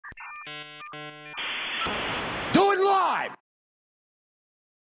Do it live!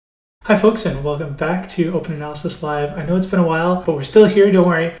 Hi folks, and welcome back to Open Analysis Live. I know it's been a while, but we're still here, don't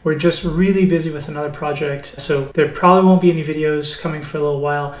worry. We're just really busy with another project, so there probably won't be any videos coming for a little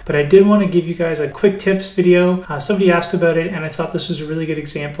while, but I did want to give you guys a quick tips video. Somebody asked about it, and I thought this was a really good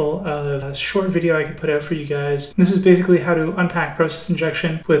example of a short video I could put out for you guys. This is basically how to unpack process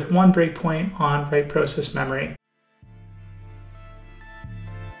injection with one breakpoint on WriteProcessMemory.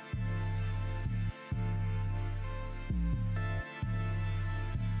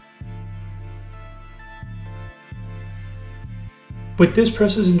 With this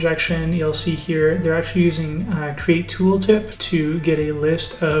process injection, you'll see here, they're actually using create tooltip to get a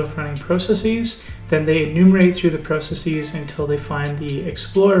list of running processes. Then they enumerate through the processes until they find the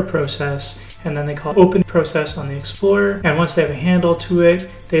Explorer process, and then they call open process on the Explorer. And once they have a handle to it,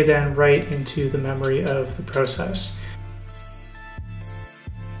 they then write into the memory of the process.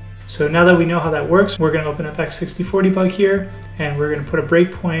 So now that we know how that works, we're going to open up x64 debug here, and we're going to put a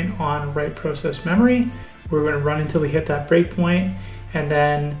breakpoint on WriteProcessMemory. We're going to run until we hit that breakpoint, and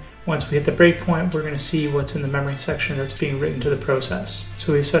then once we hit the breakpoint, we're going to see what's in the memory section that's being written to the process.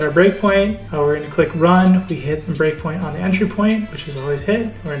 So we set our breakpoint, we're going to click run, we hit the breakpoint on the entry point, which is always hit.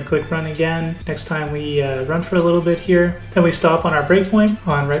 We're going to click run again. Next time we run for a little bit here, then we stop on our breakpoint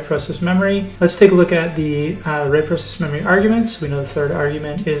on WriteProcessMemory. Let's take a look at the WriteProcessMemory arguments. We know the third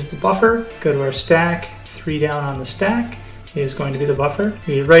argument is the buffer. Go to our stack, 3 down on the stack is going to be the buffer.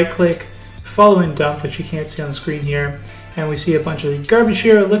 We right click, follow and dump, which you can't see on the screen here, and we see a bunch of garbage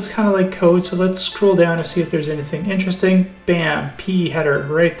here. It looks kind of like code, so let's scroll down to see if there's anything interesting. Bam, PE header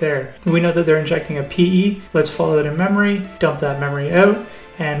right there. We know that they're injecting a PE. Let's follow it in memory, dump that memory out,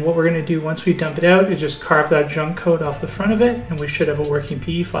 and what we're going to do once we dump it out is just carve that junk code off the front of it, and we should have a working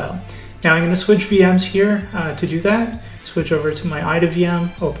PE file. Now I'm going to switch VMs here to do that. Switch over to my IDA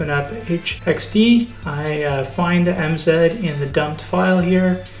VM, open up HXD. I find the MZ in the dumped file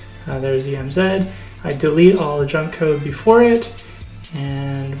here. There's the MZ. I delete all the junk code before it,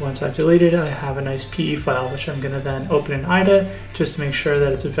 and once I've deleted it, I have a nice PE file, which I'm going to then open in IDA just to make sure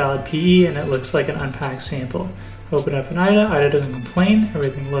that it's a valid PE and it looks like an unpacked sample. Open up in IDA. IDA doesn't complain.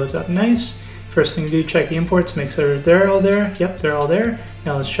 Everything loads up nice. First thing to do, check the imports, make sure they're all there. Yep, they're all there.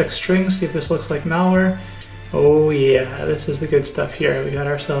 Now let's check strings, see if this looks like malware. Oh yeah, this is the good stuff here. We got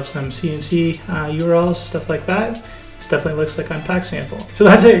ourselves some CNC URLs, stuff like that. This definitely looks like unpack sample. So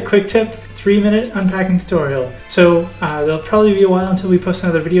that's it, quick tip, 3-minute unpacking tutorial. So there'll probably be a while until we post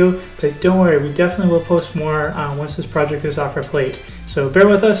another video, but don't worry, we definitely will post more once this project is off our plate. So bear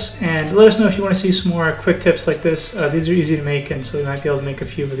with us and let us know if you want to see some more quick tips like this. These are easy to make, and so we might be able to make a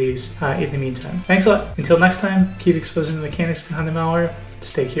few of these in the meantime. Thanks a lot. Until next time, keep exposing the mechanics behind the malware.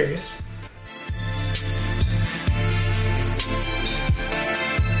 Stay curious.